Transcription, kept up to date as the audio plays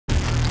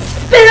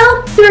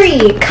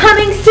3,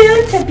 coming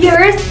soon to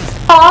viewers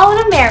all in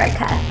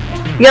America.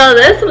 Yo,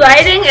 this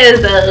lighting is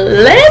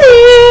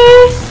litty.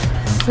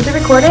 Is it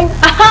recording?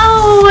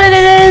 Oh, it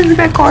is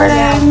recording.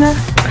 Yeah.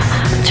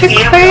 It's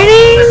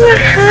recording.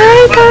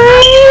 Hi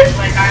guys.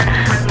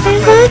 I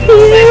love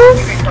you.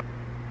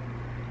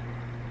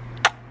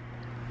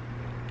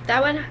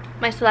 That one,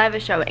 my saliva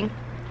is showing.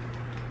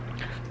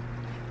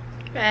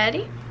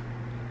 Ready?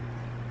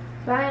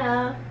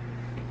 Bye.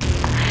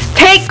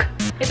 Take.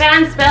 Is that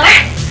on spill?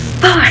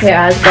 4.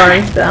 Yeah, it's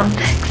going still.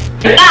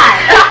 5,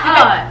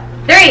 4,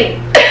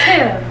 3,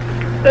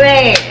 2.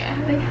 Wait.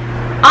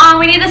 Oh,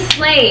 we need a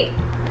slate.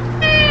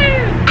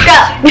 Go.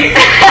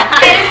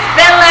 Hey,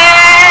 SPiLLR.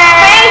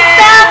 Hey,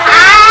 SPiLLR.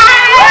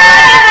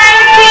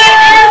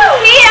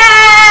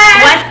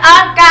 What's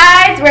up,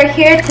 guys? We're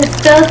here to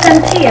spill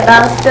some tea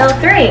about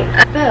SPiLLL3.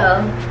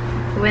 Spill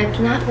with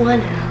not 1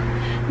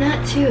 L,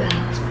 not 2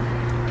 L's,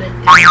 but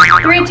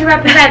 3 to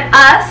represent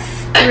us.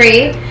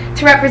 3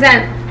 to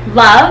represent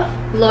love,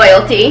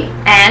 loyalty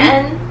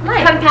and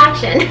life.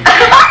 compassion.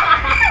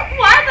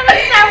 Why does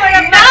it sound like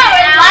a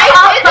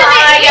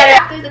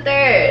There's a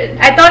third.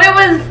 I thought it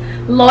was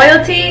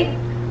loyalty,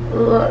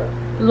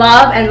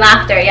 love, and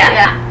laughter.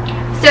 Yeah.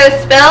 So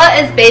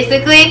SPiLL is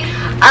basically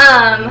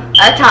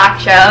a talk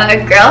show, a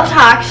girl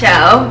talk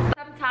show.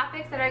 Some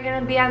topics that are going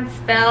to be on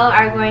SPiLL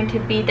are going to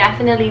be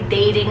definitely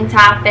dating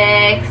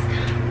topics,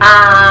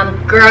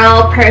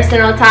 girl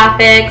personal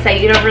topics that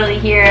you don't really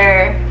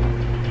hear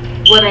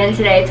women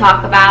today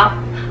talk about.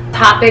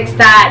 Topics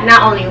that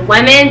not only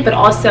women but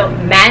also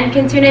men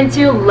can tune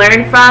into,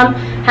 learn from,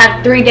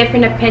 have 3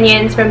 different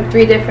opinions from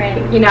 3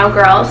 different,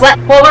 girls. Well,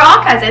 we're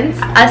all cousins,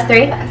 us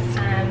 3. Yes.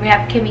 We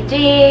have Kimmy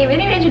G. We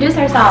didn't even introduce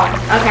ourselves.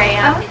 Okay,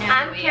 yeah.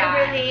 I'm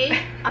Kimberly.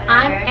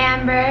 I'm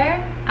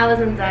Amber. I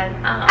wasn't done.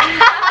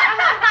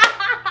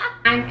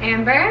 I'm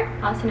Amber,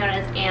 also known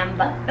as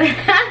Amba.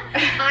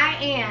 I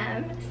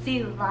am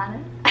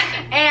Silvana.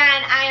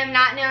 And I am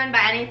not known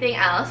by anything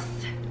else.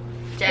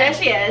 There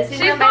she is. She's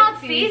known called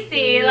by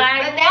Cece.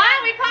 Like, but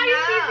what? We call you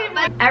no, Cece.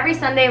 but Every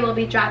Sunday we'll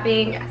be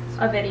dropping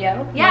a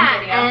video. yeah, One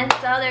video. and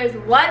so there's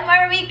 1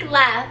 more week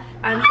left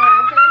until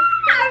our first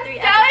I'm SPiLLL3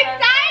 so episode.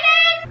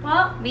 excited!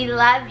 Well, We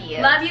love you.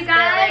 love you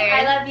guys. SPiLLers.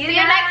 I love you See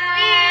you guys. next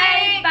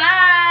week.